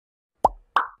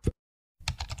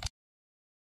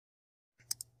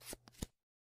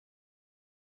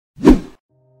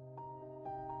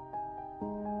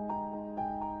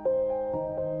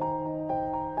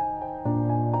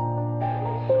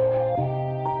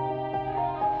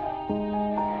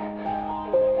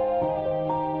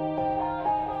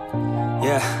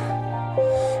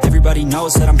Yeah. Everybody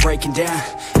knows that I'm breaking down.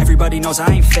 Everybody knows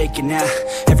I ain't faking now.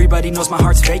 Everybody knows my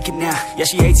heart's vacant now. Yeah,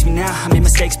 she hates me now, I made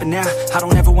mistakes but now I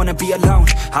don't ever wanna be alone.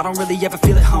 I don't really ever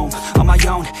feel at home. On my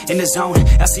own, in the zone,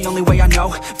 that's the only way I know.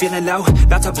 Feeling low,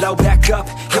 about to blow back up.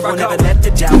 Here I won't ever let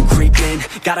the doubt creep in.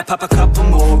 Gotta pop a couple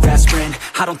more aspirin.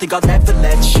 I don't think I'll ever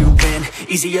let you in.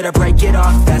 Easier to break it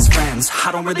off best friends.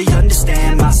 I don't really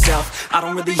understand myself. I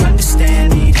don't really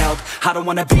understand, need help. I don't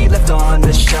wanna be left on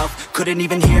the shelf. Couldn't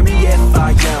even hear me if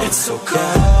I yelled. It's so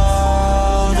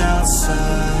cold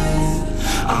outside,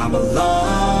 I'm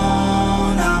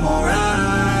alone, I'm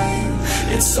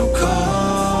alright. It's so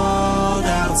cold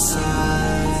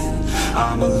outside,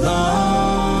 I'm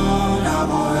alone,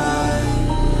 I'm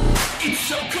alright. It's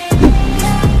so cold.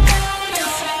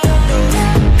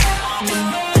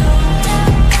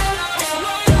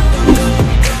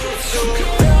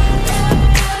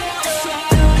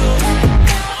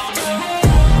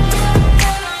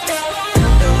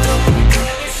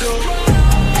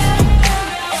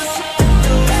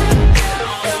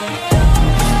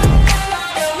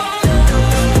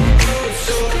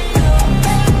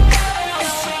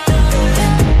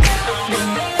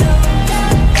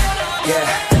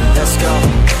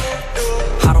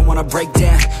 Break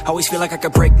down, always feel like I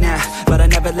could break now, but I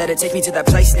never let it take me to that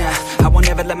place now. I won't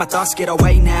ever let my thoughts get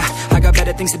away now. I got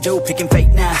better things to do, picking fate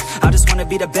now. I just wanna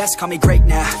be the best, call me great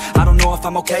now. I don't know if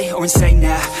I'm okay or insane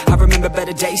now. I remember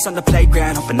better days on the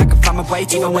playground, hoping I can find my way.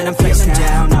 Even when I'm feeling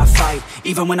down, I fight.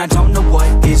 Even when I don't know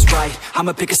what is right,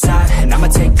 I'ma pick a side and I'ma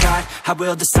take pride. I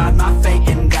will decide my fate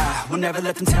and I will never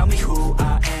let them tell me who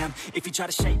I am. If you try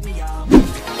to shape me, I'll